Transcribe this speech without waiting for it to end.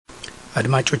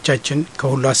አድማጮቻችን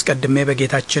ከሁሉ አስቀድሜ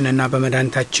በጌታችንና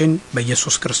በመድኃኒታችን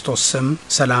በኢየሱስ ክርስቶስ ስም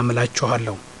ሰላም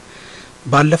እላችኋለሁ።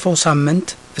 ባለፈው ሳምንት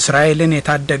እስራኤልን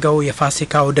የታደገው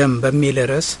የፋሲካው ደም በሚል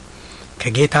ርዕስ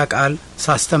ከጌታ ቃል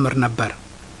ሳስተምር ነበር።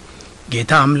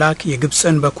 ጌታ አምላክ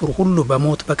የግብጽን በኩር ሁሉ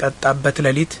በሞት በቀጣበት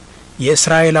ሌሊት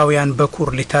የእስራኤላውያን በኩር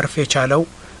ሊተርፍ የቻለው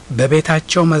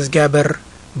በቤታቸው መዝጊያ በር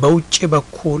በውጪ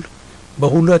በኩል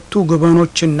በሁለቱ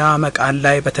ግበኖችና መቃን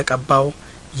ላይ በተቀባው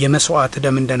የመስዋዕት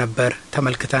ደም እንደነበር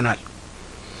ተመልክተናል።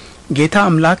 ጌታ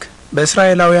አምላክ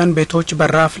በእስራኤላውያን ቤቶች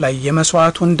በራፍ ላይ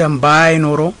የመስዋዕቱን ደም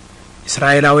ባይኖሮ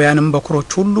እስራኤላውያንም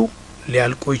በኩሮች ሁሉ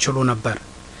ሊያልቁ ይችሉ ነበር።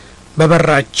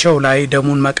 በበራቸው ላይ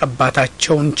ደሙን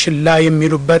መቀባታቸውን ችላ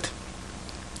የሚሉበት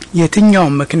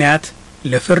የትኛውም ምክንያት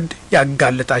ለፍርድ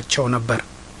ያጋልጣቸው ነበር።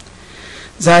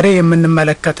 ዛሬ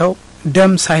የምንመለከተው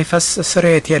ደም ሳይፈስ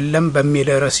ስሪት የለም በሚል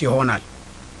ርዕስ ይሆናል።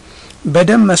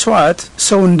 በደም መስዋዕት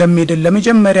ሰው እንደሚድን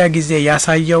ለመጀመሪያ ጊዜ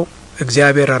ያሳየው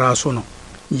እግዚአብሔር ራሱ ነው።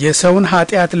 የሰውን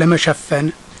ኃጢአት ለመሸፈን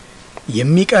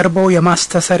የሚቀርበው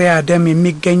የማስተሰሪያ ደም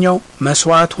የሚገኘው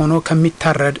መስዋዕት ሆኖ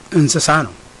ከሚታረድ እንስሳ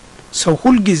ነው። ሰው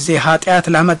ሁሉ ጊዜ ኃጢአት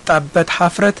ላመጣበት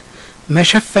ኀፍረት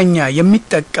መሸፈኛ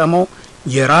የሚጠቀመው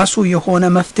የራሱ የሆነ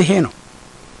መፍትሄ ነው።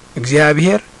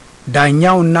 እግዚአብሔር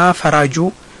ዳኛውና ፈራጁ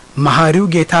መሐሪው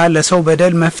ጌታ ለሰው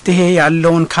በደል መፍትሄ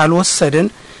ያለውን ካልወሰድን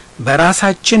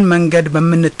በራሳችን መንገድ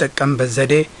በመንጠቀምበት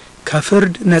ዘዴ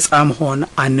ከፍርድ ነፃ መሆን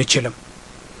አንችልም።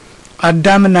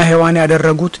 አዳምና ሔዋን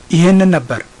ያደረጉት ይህንን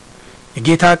ነበር።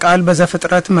 የጌታ ቃል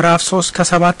በዘፍጥረት ምዕራፍ 3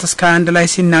 ከ7 እስከ 1 ላይ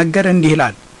ሲናገር እንዲህ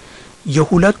ይላል።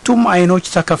 የሁለቱም ዓይኖች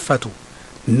ተከፈቱ፣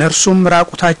 እነርሱም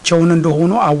ራቁታቸውን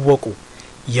እንደሆኑ አወቁ።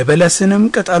 የበለስንም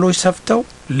ቅጠሎች ሰፍተው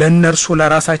ለእነርሱ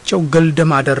ለራሳቸው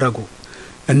ግልድም አደረጉ።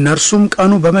 እነርሱም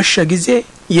ቀኑ በመሸ ጊዜ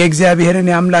የእግዚአብሔርን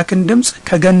የአምላክን ድምፅ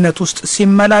ከገነት ውስጥ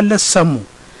ሲመላለስ ሰሙ።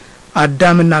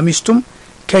 አዳምና ሚስቱም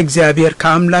ከእግዚአብሔር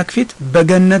ከአምላክ ፊት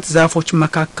በገነት ዛፎች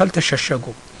መካከል ተሸሸጉ።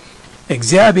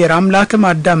 እግዚአብሔር አምላክም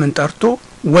አዳምን ጠርቶ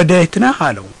ወዴት ነህ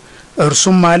አለው።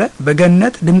 እርሱም አለ፣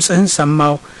 በገነት ድምፅህን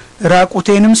ሰማሁ፣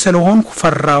 ራቁቴንም ስለሆንኩ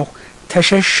ፈራሁ፣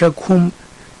 ተሸሸግሁም።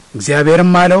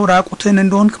 እግዚአብሔርም አለው፣ ራቁትህን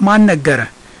እንደሆንክ ማን ነገረህ?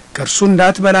 ከእርሱ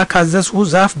እንዳትበላ ካዘዝሁህ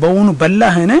ዛፍ በውኑ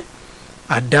በላህን?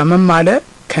 አዳምም አለ፣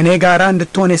 ከኔ ጋር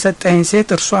እንድትሆን የሰጠኸኝ ሴት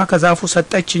እርሷ ከዛፉ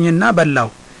ሰጠችኝና በላሁ።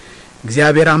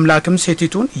 እግዚአብሔር አምላክም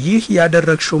ሴቲቱን ይህ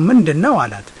ያደረግሽው ምንድነው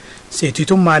አላት።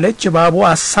 ሴቲቱም አለች፣ እባቡ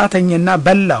አሳተኝና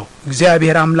በላሁ።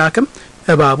 እግዚአብሔር አምላክም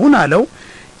እባቡን አለው፣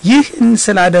 ይህን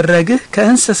ስላደረግህ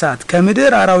ከእንስሳት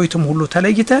ከምድር አራዊትም ሁሉ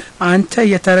ተለይተህ አንተ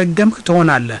የተረገምክ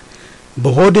ትሆናለህ፣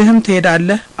 በሆድህም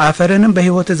ትሄዳለህ፣ አፈርንም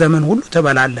በሕይወት ዘመን ሁሉ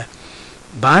ትበላለህ።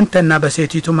 በአንተና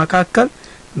በሴቲቱ መካከል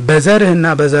በዘርህና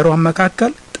በዘሯም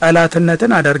መካከል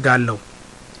ጠላትነትን አደርጋለሁ።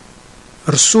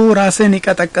 እርሱ ራስህን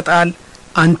ይቀጠቅጣል፣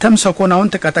 አንተም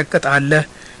ሰኮናውን ትቀጠቅጣለህ።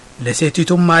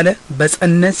 ለሴቲቱም አለ፣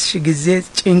 በጸነስሽ ጊዜ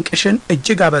ጭንቅሽን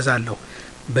እጅግ አበዛለሁ፣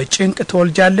 በጭንቅ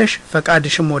ትወልጃለሽ፣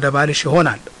 ፈቃድሽም ወደ ባልሽ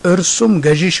ይሆናል፣ እርሱም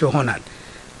ገዢሽ ይሆናል።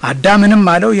 አዳምንም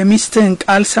አለው፣ የሚስትህን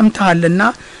ቃል ሰምተሃልና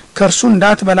ከእርሱ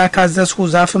እንዳትበላ ካዘዝሁህ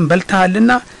ዛፍን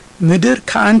በልተሃልና ምድር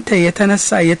ከአንተ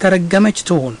የተነሳ የተረገመች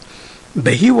ትሁን፣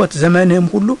 በሕይወት ዘመንህም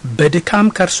ሁሉ በድካም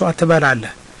ከእርሷ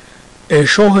ትበላለህ።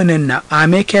 እሾህንና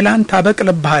አሜኬላን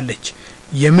ታበቅልብሃለች፣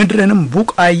 የምድርንም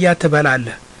ቡቃያ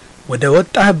ትበላለህ። ወደ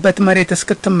ወጣህበት መሬት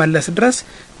እስክትመለስ ድረስ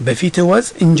በፊትህ ወዝ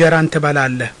እንጀራን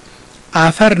ትበላለህ፣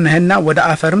 አፈር ነህና ወደ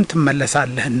አፈርም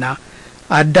ትመለሳለህና።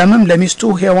 አዳምም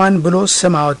ለሚስቱ ሔዋን ብሎ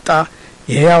ስም አወጣ፣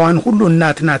 የሕያዋን ሁሉ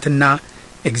እናት ናትና።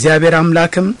 እግዚአብሔር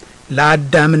አምላክም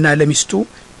ለአዳምና ለሚስቱ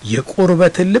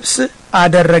የቁርበትን ልብስ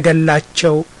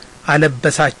አደረገላቸው፣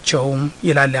 አለበሳቸውም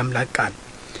ይላል አምላክ ቃል።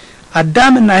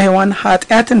 አዳምና ሔዋን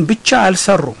ኃጢአትን ብቻ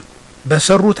አልሰሩም።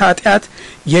 በሰሩት ኃጢአት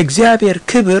የእግዚአብሔር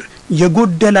ክብር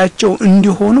የጎደላቸው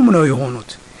እንዲሆኑም ነው የሆኑት።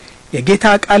 የጌታ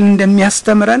ቃል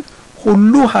እንደሚያስተምረን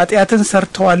ሁሉ ኃጢአትን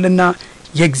ሰርተዋልና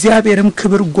የእግዚአብሔርም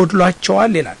ክብር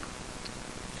ጎድሏቸዋል ይላል።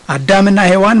 አዳምና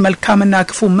ሔዋን መልካምና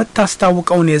ክፉ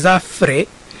የምታስታውቀውን የዛፍ ፍሬ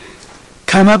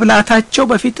ከመብላታቸው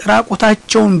በፊት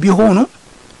ራቁታቸውን ቢሆኑ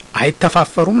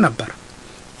አይተፋፈሩም ነበር።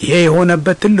 ይሄ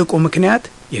የሆነበት ትልቁ ምክንያት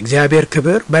የእግዚአብሔር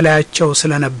ክብር በላያቸው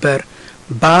ስለነበር፣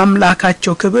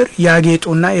 በአምላካቸው ክብር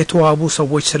ያጌጡና የተዋቡ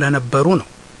ሰዎች ስለነበሩ ነው።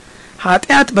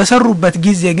 ኃጢአት በሰሩበት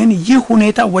ጊዜ ግን ይህ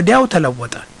ሁኔታ ወዲያው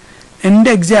ተለወጠ። እንደ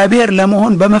እግዚአብሔር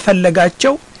ለመሆን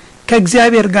በመፈለጋቸው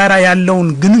ከእግዚአብሔር ጋር ያለውን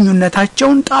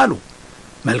ግንኙነታቸውን ጣሉ።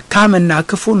 መልካምና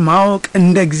ክፉን ማወቅ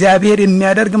እንደ እግዚአብሔር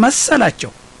የሚያደርግ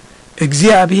መሰላቸው።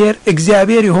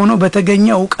 እግዚአብሔር የሆነው በተገኘ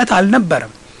ዕውቀት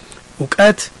አልነበረም።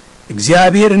 ዕውቀት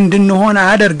እግዚአብሔር እንድንሆን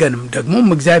አያደርገንም፣ ደግሞም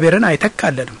እግዚአብሔርን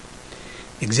አይተካለንም።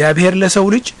 እግዚአብሔር ለሰው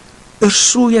ልጅ እርሱ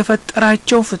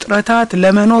የፈጠራቸው ፍጥረታት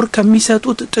ለመኖር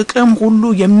ከሚሰጡት ጥቅም ሁሉ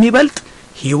የሚበልጥ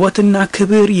ሕይወትና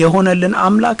ክብር የሆነልን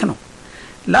አምላክ ነው።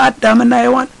 ለአዳምና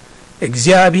ሔዋን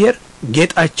እግዚአብሔር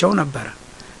ጌጣቸው ነበር።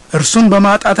 እርሱን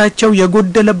በማጣታቸው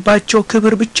የጎደለባቸው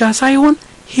ክብር ብቻ ሳይሆን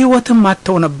ሕይወትም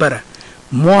አጥተው ነበር።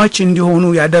 ሟች እንዲሆኑ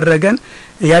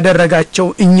ያደረጋቸው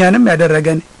እኛንም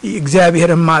ያደረገን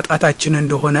እግዚአብሔርን ማጣታችን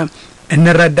እንደሆነ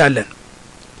እንረዳለን።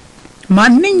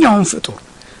 ማንኛውም ፍጡር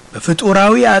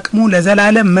በፍጡራዊ አቅሙ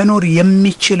ለዘላለም መኖር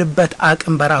የሚችልበት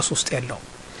አቅም በራሱ ውስጥ ያለው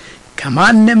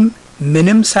ከማንም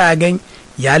ምንም ሳያገኝ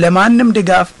ያለ ማንም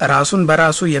ድጋፍ ራሱን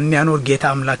በራሱ የሚያኖር ጌታ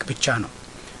አምላክ ብቻ ነው።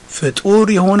 ፍጡር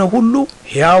የሆነ ሁሉ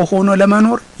ሕያው ሆኖ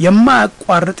ለመኖር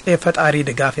የማያቋርጥ የፈጣሪ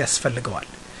ድጋፍ ያስፈልገዋል።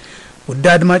 ውድ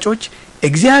አድማጮች፣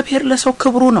 እግዚአብሔር ለሰው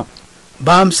ክብሩ ነው።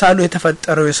 በአምሳሉ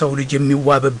የተፈጠረው የሰው ልጅ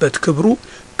የሚዋብበት ክብሩ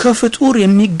ከፍጡር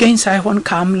የሚገኝ ሳይሆን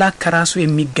ከአምላክ ከራሱ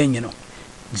የሚገኝ ነው።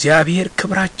 እግዚአብሔር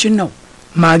ክብራችን ነው፣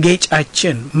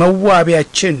 ማጌጫችን፣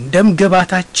 መዋቢያችን፣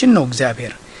 ደምግባታችን ነው።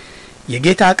 እግዚአብሔር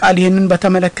የጌታ ቃል ይህንን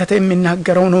በተመለከተ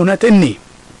የሚናገረውን እውነት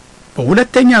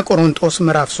በሁለተኛ ቆሮንቶስ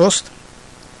ምዕራፍ 3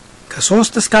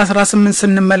 ከ3 እስከ 18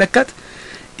 ስንመለከት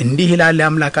እንዲህ ይላል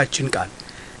የአምላካችን ቃል፣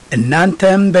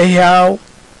 እናንተም በሕያው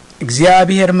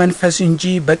እግዚአብሔር መንፈስ እንጂ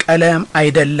በቀለም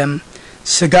አይደለም፣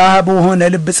 ሥጋ በሆነ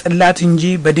ልብ ጽላት እንጂ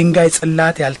በድንጋይ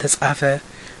ጽላት ያልተጻፈ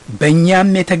በእኛም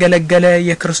የተገለገለ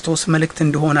የክርስቶስ መልእክት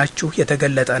እንደሆናችሁ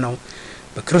የተገለጠ ነው።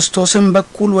 በክርስቶስም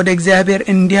በኩል ወደ እግዚአብሔር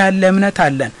እንዲህ ያለ እምነት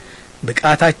አለን።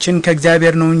 ብቃታችን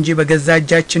ከእግዚአብሔር ነው እንጂ በገዛ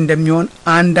እጃችን እንደሚሆን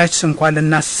አንዳች እንኳን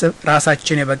ልናስብ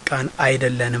ራሳችን የበቃን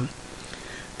አይደለንም።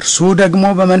 እርሱ ደግሞ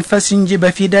በመንፈስ እንጂ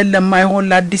በፊደል ለማይሆን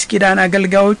ለአዲስ ኪዳን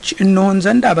አገልጋዮች እንሆን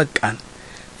ዘንድ አበቃን።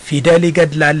 ፊደል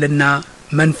ይገድላልና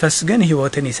መንፈስ ግን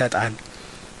ሕይወትን ይሰጣል።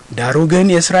 ዳሩ ግን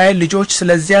የእስራኤል ልጆች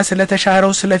ስለዚያ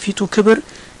ስለተሻረው ስለፊቱ ክብር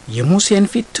የሙሴን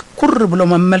ፊት ትኩር ብሎ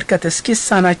መመልከት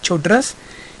እስኪሳናቸው ድረስ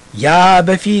ያ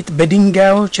በፊት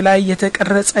በድንጋዮች ላይ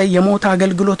የተቀረጸ የሞት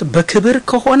አገልግሎት በክብር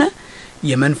ከሆነ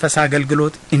የመንፈስ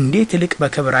አገልግሎት እንዴት ይልቅ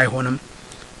በክብር አይሆንም?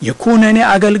 የኩነኔ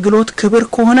አገልግሎት ክብር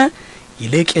ከሆነ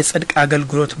ይልቅ የጽድቅ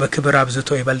አገልግሎት በክብር አብዝቶ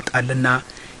ይበልጣልና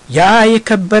ያ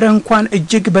የከበረ እንኳን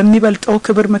እጅግ በሚበልጠው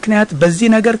ክብር ምክንያት በዚህ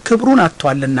ነገር ክብሩን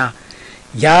አጥቷልና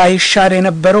ያ ይሻር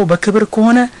የነበረው በክብር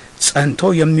ከሆነ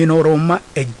ጸንቶ የሚኖረውማ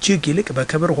እጅግ ይልቅ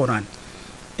በክብር ሆኗል።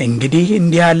 እንግዲህ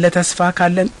እንዲህ ያለ ተስፋ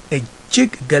ካለን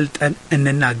እጅግ ገልጠን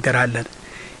እንናገራለን።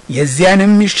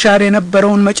 የዚያንም ይሻር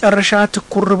የነበረውን መጨረሻ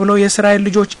ትኩር ብሎ የእስራኤል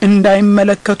ልጆች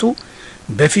እንዳይመለከቱ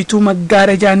በፊቱ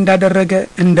መጋረጃ እንዳደረገ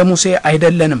እንደ ሙሴ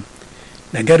አይደለንም።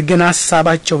 ነገር ግን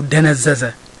ሐሳባቸው ደነዘዘ።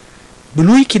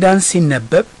 ብሉይ ኪዳን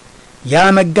ሲነበብ ያ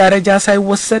መጋረጃ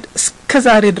ሳይወሰድ እስከ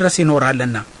ዛሬ ድረስ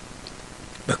ይኖራልና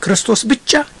በክርስቶስ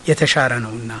ብቻ የተሻረ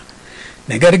ነውና።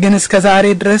 ነገር ግን እስከ ዛሬ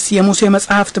ድረስ የሙሴ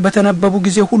መጻሕፍት በተነበቡ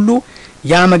ጊዜ ሁሉ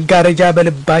ያ መጋረጃ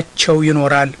በልባቸው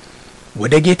ይኖራል።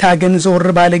 ወደ ጌታ ግን ዘወር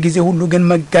ባለ ጊዜ ሁሉ ግን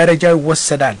መጋረጃው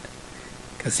ይወሰዳል።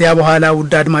 ከዚያ በኋላ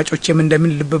ውድ አድማጮቼም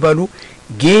እንደምን ልብ በሉ፣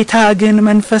 ጌታ ግን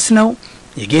መንፈስ ነው፣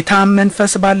 የጌታም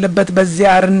መንፈስ ባለበት በዚያ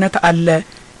አርነት አለ።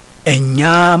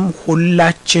 እኛም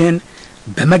ሁላችን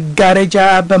በመጋረጃ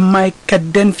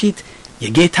በማይከደን ፊት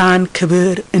የጌታን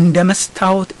ክብር እንደ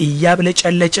መስታወት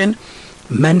እያብለጨለጭን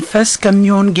መንፈስ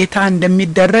ከሚሆን ጌታ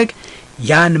እንደሚደረግ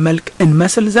ያን መልክ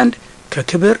እንመስል ዘንድ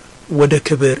ከክብር ወደ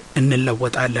ክብር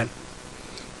እንለወጣለን።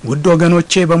 ውድ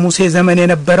ወገኖቼ፣ በሙሴ ዘመን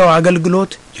የነበረው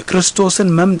አገልግሎት የክርስቶስን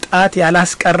መምጣት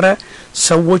ያላስቀረ፣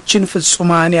 ሰዎችን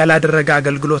ፍጹማን ያላደረገ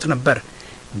አገልግሎት ነበር።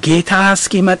 ጌታ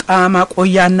እስኪመጣ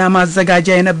ማቆያና ማዘጋጃ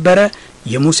የነበረ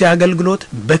የሙሴ አገልግሎት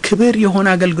በክብር የሆነ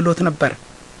አገልግሎት ነበር።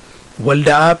 ወልደ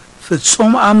አብ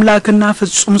ፍጹም አምላክና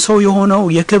ፍጹም ሰው የሆነው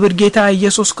የክብር ጌታ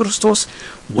ኢየሱስ ክርስቶስ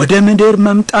ወደ ምድር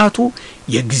መምጣቱ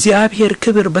የእግዚአብሔር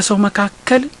ክብር በሰው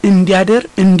መካከል እንዲያደር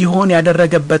እንዲሆን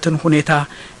ያደረገበትን ሁኔታ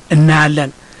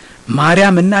እናያለን።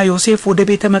 ማርያምና ዮሴፍ ወደ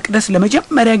ቤተ መቅደስ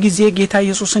ለመጀመሪያ ጊዜ ጌታ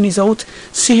ኢየሱስን ይዘውት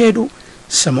ሲሄዱ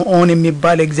ስምዖን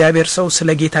የሚባል እግዚአብሔር ሰው ስለ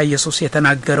ጌታ ኢየሱስ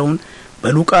የተናገረውን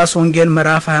በሉቃስ ወንጌል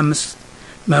ምዕራፍ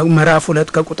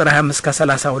 2 ከቁጥር 25 እስከ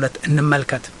 32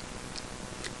 እንመልከት።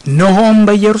 እነሆም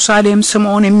በኢየሩሳሌም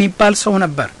ስምዖን የሚባል ሰው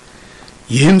ነበር።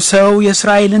 ይህም ሰው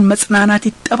የእስራኤልን መጽናናት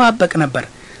ይጠባበቅ ነበር።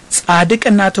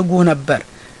 ጻድቅና ትጉህ ነበር።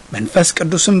 መንፈስ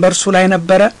ቅዱስም በእርሱ ላይ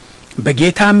ነበረ።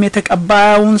 በጌታም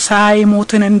የተቀባውን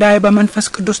ሳይሞትን እንዳይ በመንፈስ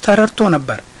ቅዱስ ተረድቶ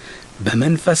ነበር።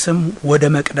 በመንፈስም ወደ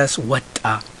መቅደስ ወጣ።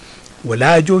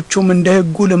 ወላጆቹም እንደ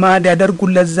ሕጉ ልማድ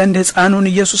ያደርጉለት ዘንድ ሕፃኑን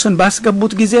ኢየሱስን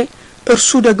ባስገቡት ጊዜ እርሱ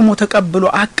ደግሞ ተቀብሎ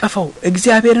አቀፈው።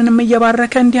 እግዚአብሔርንም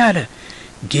እየባረከ እንዲህ አለ፣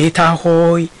 ጌታ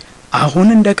ሆይ አሁን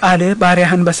እንደ ቃልህ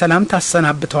ባሪያህን በሰላም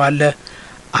ታሰናብተዋለህ።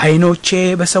 ዓይኖቼ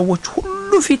በሰዎች ሁሉ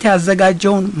ፊት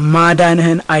ያዘጋጀውን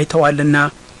ማዳንህን አይተዋልና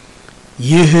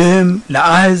ይህም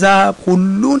ለአሕዛብ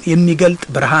ሁሉን የሚገልጥ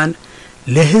ብርሃን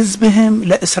ለሕዝብህም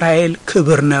ለእስራኤል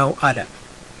ክብር ነው አለ።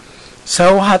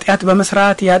 ሰው ኃጢአት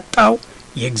በመስራት ያጣው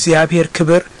የእግዚአብሔር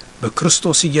ክብር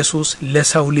በክርስቶስ ኢየሱስ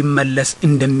ለሰው ሊመለስ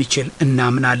እንደሚችል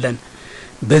እናምናለን።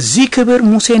 በዚህ ክብር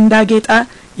ሙሴ እንዳጌጣ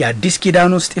የአዲስ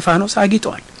ኪዳኑ እስጢፋኖስ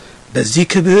አጊጧል። በዚህ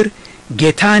ክብር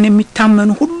ጌታን የሚታመኑ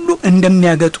ሁሉ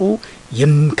እንደሚያገጡ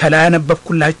ከላይ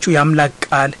ያነበብኩላችሁ የአምላክ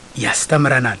ቃል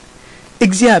ያስተምረናል።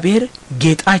 እግዚአብሔር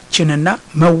ጌጣችንና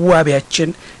መዋቢያችን፣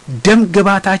 ደም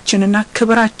ግባታችንና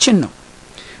ክብራችን ነው።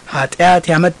 ኃጢአት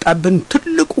ያመጣብን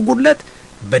ትልቁ ጉድለት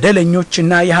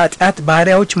በደለኞችና የኃጢአት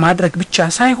ባሪያዎች ማድረግ ብቻ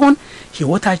ሳይሆን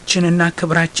ሕይወታችንና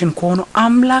ክብራችን ከሆነ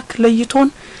አምላክ ለይቶን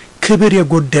ክብር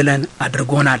የጎደለን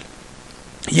አድርጎናል።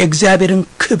 የእግዚአብሔርን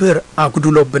ክብር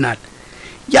አጉድሎብናል።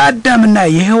 የአዳምና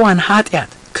የሔዋን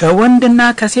ኃጢአት ከወንድና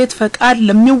ከሴት ፈቃድ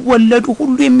ለሚወለዱ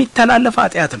ሁሉ የሚተላለፍ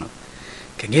ኃጢአት ነው።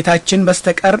 ከጌታችን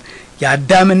በስተቀር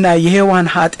የአዳምና የሔዋን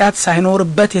ኃጢአት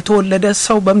ሳይኖርበት የተወለደ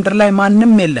ሰው በምድር ላይ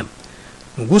ማንም የለም።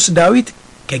 ንጉሥ ዳዊት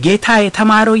ከጌታ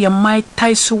የተማረው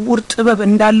የማይታይ ስውር ጥበብ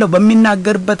እንዳለው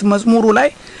በሚናገርበት መዝሙሩ ላይ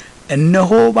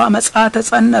እነሆ በአመፃ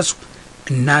ተጸነስኩ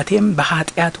እናቴም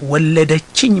በኃጢአት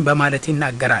ወለደችኝ በማለት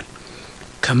ይናገራል።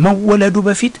 ከመወለዱ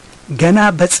በፊት ገና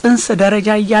በጽንስ ደረጃ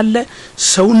ያለ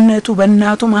ሰውነቱ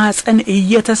በእናቱ ማህፀን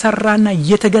እየተሰራና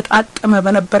እየተገጣጠመ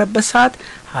በነበረበት ሰዓት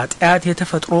ኃጢአት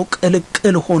የተፈጥሮ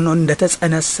ቅልቅል ሆኖ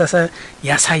እንደተጸነሰሰ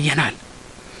ያሳየናል።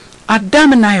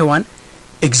 አዳምና ሔዋን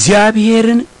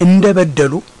እግዚአብሔርን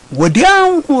እንደበደሉ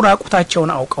ወዲያውኑ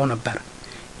ራቁታቸውን አውቀው ነበር።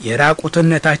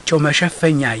 የራቁትነታቸው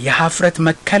መሸፈኛ የኀፍረት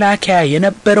መከላከያ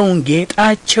የነበረውን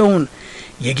ጌጣቸውን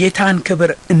የጌታን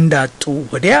ክብር እንዳጡ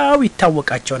ወዲያው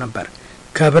ይታወቃቸው ነበር።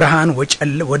 ከብርሃን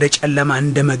ወደ ጨለማ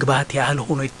እንደመግባት ያህል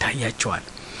ሆኖ ይታያቸዋል።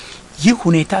 ይህ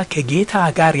ሁኔታ ከጌታ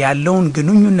ጋር ያለውን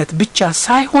ግንኙነት ብቻ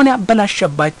ሳይሆን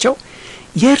ያበላሸባቸው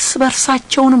የእርስ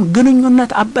በርሳቸውንም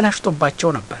ግንኙነት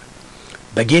አበላሽቶባቸው ነበር።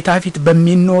 በጌታ ፊት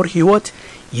በሚኖር ሕይወት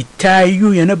ይታያዩ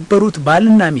የነበሩት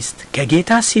ባልና ሚስት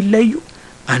ከጌታ ሲለዩ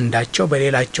አንዳቸው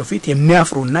በሌላቸው ፊት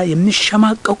የሚያፍሩና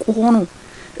የሚሸማቀቁ ሆኑ።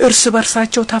 እርስ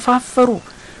በርሳቸው ተፋፈሩ።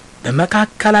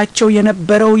 በመካከላቸው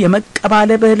የነበረው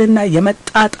የመቀባበልና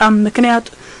የመጣጣም ምክንያት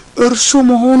እርሱ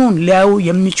መሆኑን ሊያዩ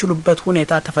የሚችሉበት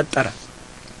ሁኔታ ተፈጠረ።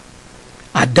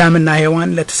 አዳምና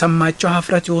ሔዋን ለተሰማቸው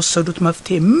ኀፍረት የወሰዱት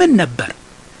መፍትሄ ምን ነበር?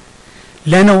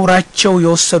 ለነውራቸው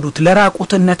የወሰዱት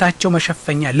ለራቁትነታቸው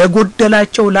መሸፈኛ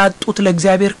ለጎደላቸው ላጡት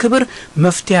ለእግዚአብሔር ክብር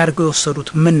መፍትሄ አድርገው የወሰዱት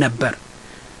ምን ነበር?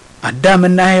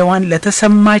 አዳምና ሔዋን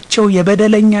ለተሰማቸው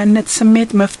የበደለኛነት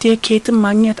ስሜት መፍትሄ ከየትም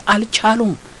ማግኘት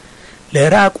አልቻሉም።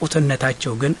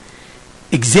 ለራቁትነታቸው ግን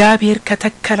እግዚአብሔር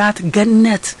ከተከላት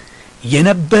ገነት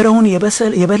የነበረውን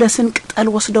የበለስን ቅጠል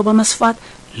ወስደው በመስፋት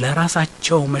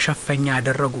ለራሳቸው መሸፈኛ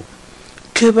አደረጉ።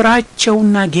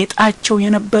 ክብራቸውና ጌጣቸው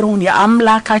የነበረውን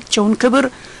የአምላካቸውን ክብር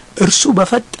እርሱ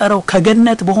በፈጠረው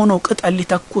ከገነት በሆነው ቅጠል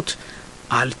ሊተኩት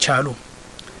አልቻሉም።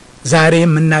 ዛሬ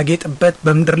የምናጌጥበት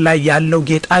በምድር ላይ ያለው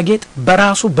ጌጣጌጥ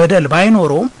በራሱ በደል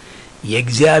ባይኖረውም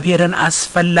የእግዚአብሔርን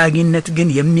አስፈላጊነት ግን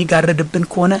የሚጋርድብን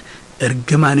ከሆነ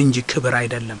እርግማን እንጂ ክብር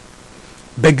አይደለም።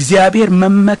 በእግዚአብሔር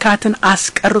መመካትን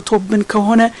አስቀርቶብን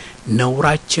ከሆነ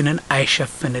ነውራችንን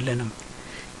አይሸፍንልንም።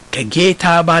 ከጌታ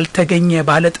ባልተገኘ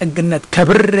ባለጠግነት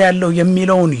ከብር ያለው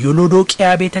የሚለውን የሎዶቅያ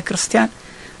ቤተክርስቲያን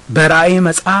በራእይ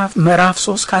መጽሐፍ ምዕራፍ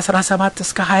 3 ከ17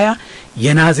 እስከ 20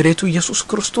 የናዝሬቱ ኢየሱስ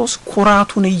ክርስቶስ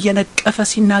ኩራቱን እየነቀፈ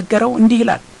ሲናገረው እንዲህ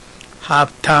ይላል።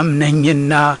 ሀብታም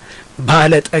ነኝና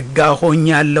ባለጠጋ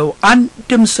ሆኛለሁ፣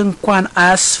 አንድም እንኳን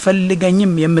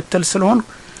አያስፈልገኝም የምትል ስለሆን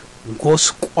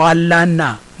ጎስቋላና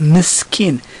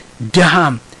ምስኪን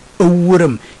ድሃም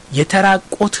እውርም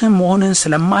የተራቆትህም መሆንን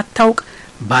ስለማታውቅ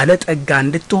ባለጠጋ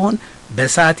እንድትሆን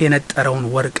በእሳት የነጠረውን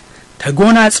ወርቅ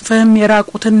ተጎናጽፈህም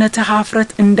የራቁትነትህ ኀፍረት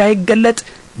እንዳይገለጥ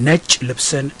ነጭ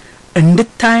ልብስን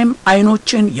እንድታይም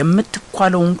ዓይኖችን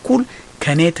የምትኳለውን ኩል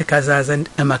ከኔ ትገዛ ዘንድ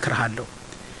እመክርሃለሁ።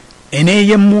 እኔ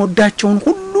የምወዳቸውን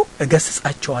ሁሉ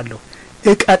እገስጻቸዋለሁ፣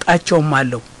 እቀጣቸውም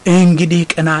አለሁ። እንግዲህ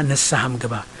ቅና፣ ንስሐም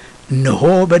ግባ። እነሆ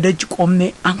በደጅ ቆሜ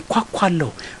አንኳኳለሁ።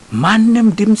 ማንም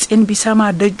ድምፄን ቢሰማ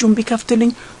ደጁን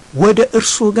ቢከፍትልኝ ወደ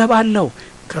እርሱ እገባለሁ፣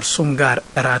 ከእርሱም ጋር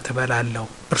እራት እበላለሁ፣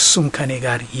 እርሱም ከኔ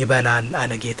ጋር ይበላል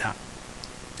አለ ጌታ።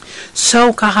 ሰው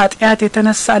ከኃጢአት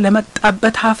የተነሳ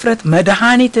ለመጣበት ኀፍረት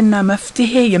መድኃኒትና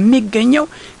መፍትሄ የሚገኘው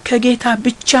ከጌታ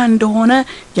ብቻ እንደሆነ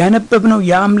ያነበብነው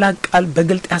የአምላክ ቃል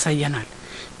በግልጥ ያሳየናል።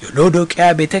 የሎዶቅያ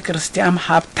ቤተክርስቲያን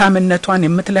ሀብታምነቷን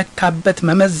የምትለካበት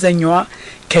መመዘኛዋ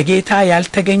ከጌታ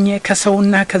ያልተገኘ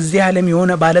ከሰውና ከዚህ ዓለም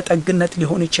የሆነ ባለጠግነት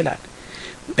ሊሆን ይችላል።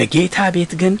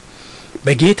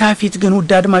 በጌታ ፊት ግን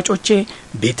ውድ አድማጮቼ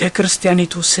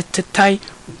ቤተክርስቲያኒቱ ስትታይ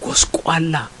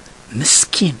ጎስቋላ፣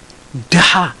 ምስኪን፣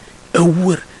 ድሃ፣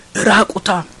 እውር፣ ራቁታ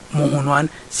መሆኗን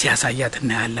ሲያሳያት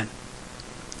እናያለን።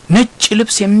 ነጭ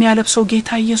ልብስ የሚያለብሰው ጌታ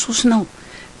ኢየሱስ ነው።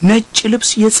 ነጭ ልብስ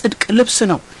የጽድቅ ልብስ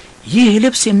ነው። ይህ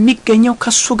ልብስ የሚገኘው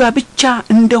ከሱ ጋር ብቻ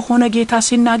እንደሆነ ጌታ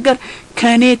ሲናገር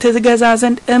ከኔ ትገዛ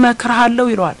ዘንድ እመክርሃለሁ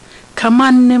ይሏል።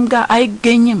 ከማንም ጋር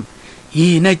አይገኝም።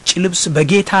 ይህ ነጭ ልብስ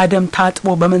በጌታ ደም ታጥቦ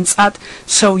በመንጻት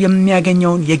ሰው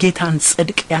የሚያገኘውን የጌታን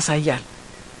ጽድቅ ያሳያል።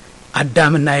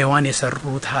 አዳምና ሔዋን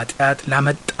የሰሩት ኃጢአት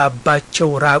ላመጣባቸው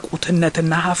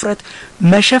ራቁትነትና ኀፍረት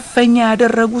መሸፈኛ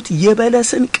ያደረጉት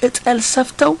የበለስን ቅጠል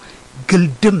ሰፍተው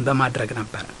ግልድም በማድረግ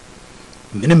ነበር።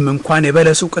 ምንም እንኳን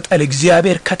የበለሱ ቅጠል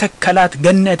እግዚአብሔር ከተከላት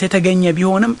ገነት የተገኘ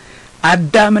ቢሆንም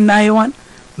አዳምና ሔዋን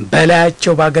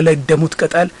በላያቸው ባገለደሙት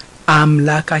ቅጠል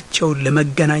አምላካቸውን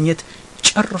ለመገናኘት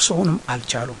ጨርሶውንም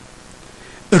አልቻሉም።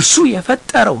 እርሱ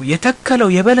የፈጠረው የተከለው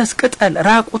የበለስ ቅጠል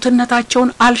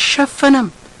ራቁትነታቸውን አልሸፈነም።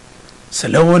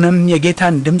 ስለሆነም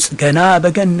የጌታን ድምጽ ገና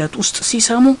በገነት ውስጥ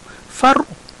ሲሰሙ ፈሩ።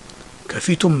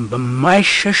 ከፊቱም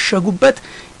በማይሸሸጉበት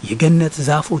የገነት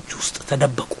ዛፎች ውስጥ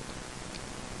ተደበቁ።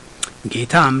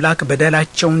 ጌታ አምላክ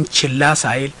በደላቸውን ችላ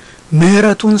ሳይል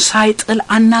ምህረቱን ሳይጥል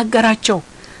አናገራቸው።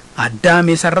 አዳም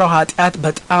የሰራው ኃጢአት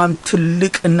በጣም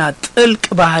ትልቅና ጥልቅ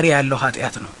ባህሪ ያለው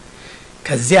ኃጢአት ነው።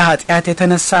 ከዚያ ኃጢአት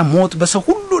የተነሳ ሞት በሰው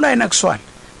ሁሉ ላይ ነግሷል።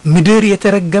 ምድር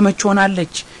የተረገመች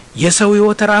ሆናለች። የሰው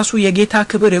ሕይወት ራሱ የጌታ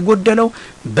ክብር የጎደለው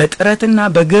በጥረትና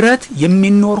በግረት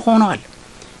የሚኖር ሆኗል።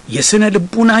 የስነ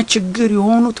ልቡና ችግር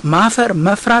የሆኑት ማፈር፣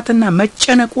 መፍራትና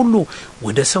መጨነቅ ሁሉ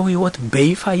ወደ ሰው ሕይወት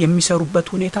በይፋ የሚሰሩበት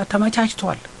ሁኔታ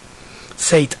ተመቻችቷል።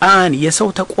 ሰይጣን የሰው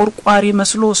ተቆርቋሪ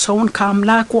መስሎ ሰውን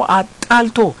ከአምላኩ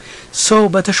አጣልቶ ሰው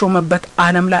በተሾመበት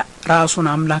ዓለም ላይ ራሱን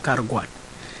አምላክ አድርጓል።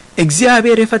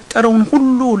 እግዚአብሔር የፈጠረውን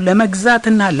ሁሉ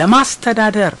ለመግዛትና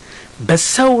ለማስተዳደር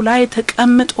በሰው ላይ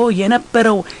ተቀምጦ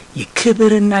የነበረው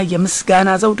የክብርና የምስጋና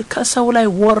ዘውድ ከሰው ላይ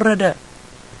ወረደ።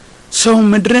 ሰው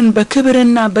ምድርን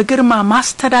በክብርና በግርማ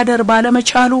ማስተዳደር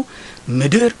ባለመቻሉ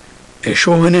ምድር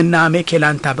እሾህንና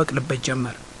አሜኬላን ታበቅልበት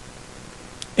ጀመረ።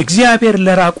 እግዚአብሔር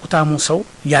ለራቁታሙ ሰው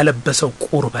ያለበሰው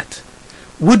ቁርበት።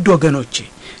 ውድ ወገኖቼ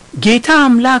ጌታ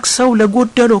አምላክ ሰው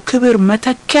ለጎደለው ክብር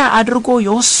መተኪያ አድርጎ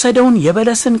የወሰደውን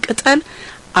የበለስን ቅጠል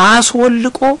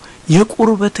አስወልቆ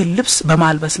የቁርበትን ልብስ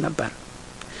በማልበስ ነበር።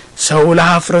 ሰው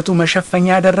ለኀፍረቱ መሸፈኛ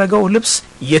ያደረገው ልብስ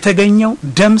የተገኘው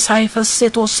ደም ሳይፈስ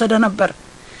የተወሰደ ነበር።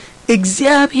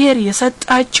 እግዚአብሔር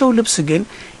የሰጣቸው ልብስ ግን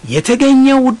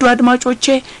የተገኘው ውድ አድማጮቼ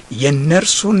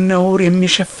የነርሱን ነውር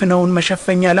የሚሸፍነውን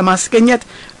መሸፈኛ ለማስገኘት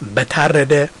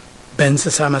በታረደ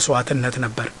በእንስሳ መስዋዕትነት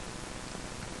ነበር።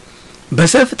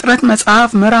 በዘፍጥረት መጽሐፍ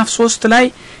ምዕራፍ 3 ላይ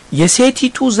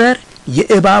የሴቲቱ ዘር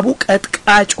የእባቡ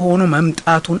ቀጥቃጭ ሆኖ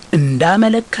መምጣቱን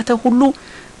እንዳመለከተ ሁሉ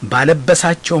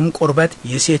ባለበሳቸውም ቁርበት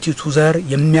የሴቲቱ ዘር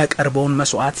የሚያቀርበውን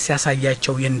መስዋዕት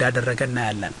ሲያሳያቸው እንዳደረገ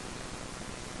እናያለን።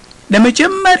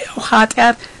 ለመጀመሪያው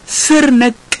ኃጢአት ስር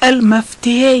ነቀል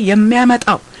መፍትሄ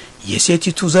የሚያመጣው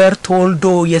የሴቲቱ ዘር ተወልዶ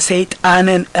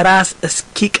የሰይጣንን ራስ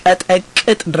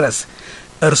እስኪቀጠቅጥ ድረስ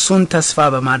እርሱን ተስፋ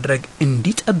በማድረግ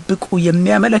እንዲጠብቁ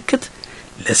የሚያመለክት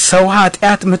ለሰው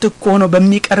ኃጢአት ምትክ ሆኖ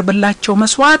በሚቀርብላቸው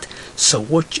መስዋዕት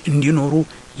ሰዎች እንዲኖሩ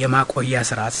የማቆያ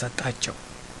ሥርዓት ሰጣቸው።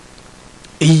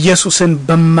 ኢየሱስን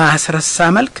በማያስረሳ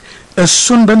መልክ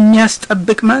እሱን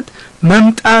በሚያስጠብቅ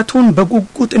መምጣቱን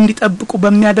በጉጉት እንዲጠብቁ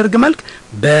በሚያደርግ መልክ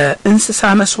በእንስሳ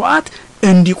መስዋዕት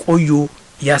እንዲቆዩ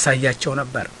ያሳያቸው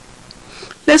ነበር።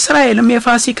 ለእስራኤልም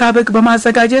የፋሲካ በግ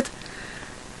በማዘጋጀት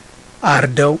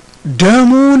አርደው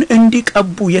ደሙን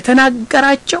እንዲቀቡ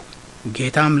የተናገራቸው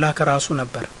ጌታ አምላክ ራሱ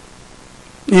ነበር።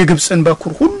 የግብጽን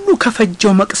በኩር ሁሉ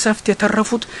ከፈጀው መቅሰፍት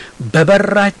የተረፉት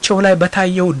በበራቸው ላይ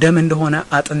በታየው ደም እንደሆነ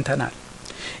አጥንተናል።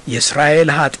 የእስራኤል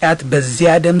ኃጢአት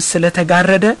በዚያ ደም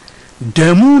ስለተጋረደ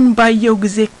ደሙን ባየው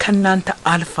ጊዜ ከናንተ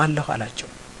አልፋለሁ አላቸው።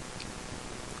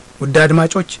 ውድ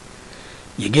አድማጮች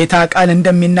የጌታ ቃል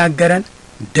እንደሚናገረን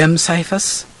ደም ሳይፈስ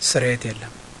ስርየት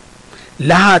የለም።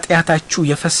 ለኃጢአታችሁ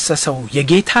የፈሰሰው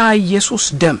የጌታ ኢየሱስ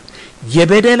ደም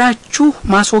የበደላችሁ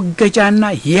ማስወገጃና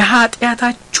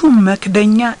የኃጢአታችሁ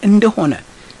መክደኛ እንደሆነ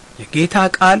የጌታ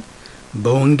ቃል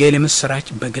በወንጌል ምስራች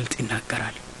በግልጥ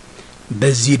ይናገራል።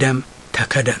 በዚህ ደም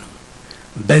ተከደኑ፣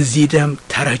 በዚህ ደም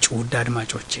ተረጩ።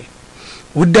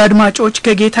 ውድ አድማጮች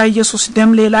ከጌታ ኢየሱስ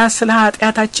ደም ሌላ ስለ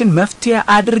ኃጢአታችን መፍትሄ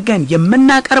አድርገን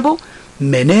የምናቀርበው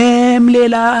ምንም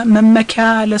ሌላ መመኪያ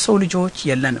ለሰው ልጆች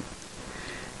የለንም።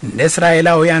 እንደ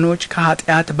እስራኤላውያኖች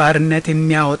ከኃጢአት ባርነት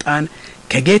የሚያወጣን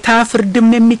ከጌታ ፍርድም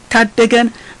የሚታደገን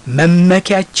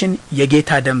መመኪያችን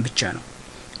የጌታ ደም ብቻ ነው።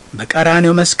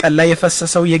 በቀራንዮ መስቀል ላይ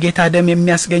የፈሰሰው የጌታ ደም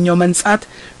የሚያስገኘው መንጻት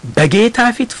በጌታ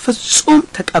ፊት ፍጹም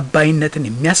ተቀባይነትን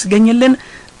የሚያስገኝልን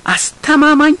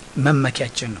አስተማማኝ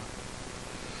መመኪያችን ነው።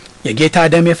 የጌታ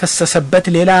ደም የፈሰሰበት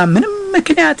ሌላ ምንም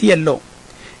ምክንያት የለውም።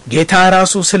 ጌታ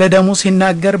ራሱ ስለ ደሙ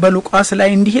ሲናገር በሉቃስ ላይ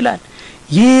እንዲህ ይላል፣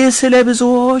 ይህ ስለ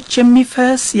ብዙዎች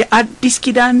የሚፈስ የአዲስ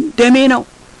ኪዳን ደሜ ነው።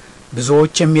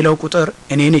 ብዙዎች የሚለው ቁጥር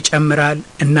እኔን ይጨምራል፣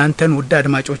 እናንተን ውድ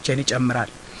አድማጮቼን ይጨምራል።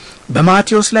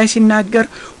 በማቴዎስ ላይ ሲናገር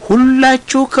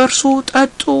ሁላችሁ ከርሱ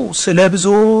ጠጡ፣ ስለ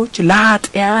ብዙዎች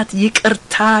ለኃጢአት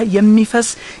ይቅርታ የሚፈስ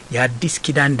የአዲስ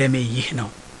ኪዳን ደሜ ይህ ነው።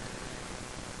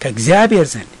 ከእግዚአብሔር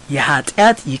ዘንድ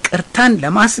የኃጢአት ይቅርታን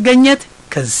ለማስገኘት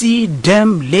ከዚህ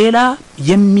ደም ሌላ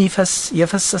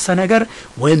የፈሰሰ ነገር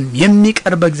ወይም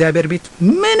የሚቀርብ እግዚአብሔር ቤት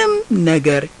ምንም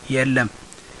ነገር የለም።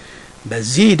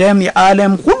 በዚህ ደም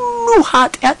የዓለም ሁሉ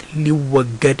ኃጢአት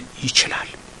ሊወገድ ይችላል።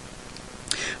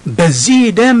 በዚህ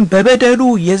ደም በበደሉ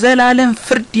የዘላለም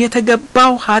ፍርድ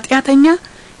የተገባው ኃጢአተኛ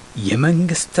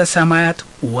የመንግስተ ሰማያት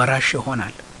ወራሽ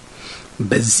ይሆናል።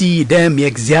 በዚህ ደም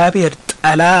የእግዚአብሔር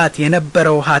ጠላት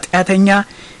የነበረው ኃጢአተኛ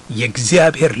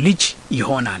የእግዚአብሔር ልጅ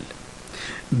ይሆናል።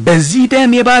 በዚህ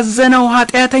ደም የባዘነው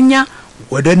ኃጢአተኛ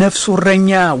ወደ ነፍሱ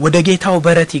እረኛ ወደ ጌታው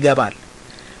በረት ይገባል።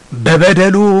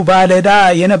 በበደሉ ባለዳ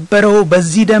የነበረው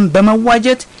በዚህ ደም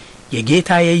በመዋጀት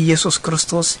የጌታ የኢየሱስ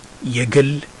ክርስቶስ የግል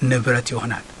ንብረት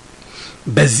ይሆናል።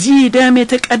 በዚህ ደም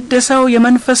የተቀደሰው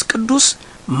የመንፈስ ቅዱስ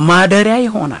ማደሪያ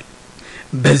ይሆናል።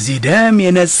 በዚህ ደም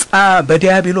የነጻ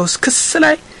በዲያብሎስ ክስ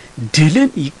ላይ ድልን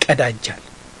ይቀዳጃል።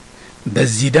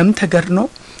 በዚህ ደም ተገድኖ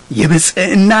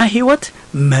የብጽዕና ሕይወት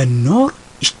መኖር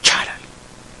ይቻላል።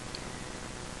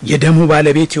 የደሙ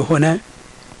ባለቤት የሆነ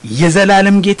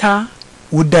የዘላለም ጌታ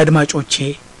ውድ አድማጮቼ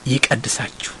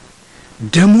ይቀድሳችሁ፣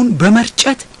 ደሙን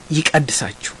በመርጨት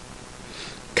ይቀድሳችሁ፣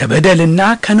 ከበደልና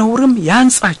ከነውርም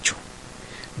ያንጻችሁ።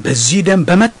 በዚህ ደም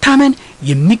በመታመን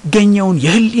የሚገኘውን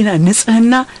የህሊና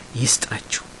ንጽህና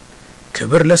ይስጣችሁ።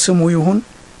 ክብር ለስሙ ይሁን።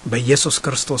 በኢየሱስ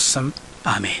ክርስቶስ ስም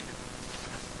አሜን።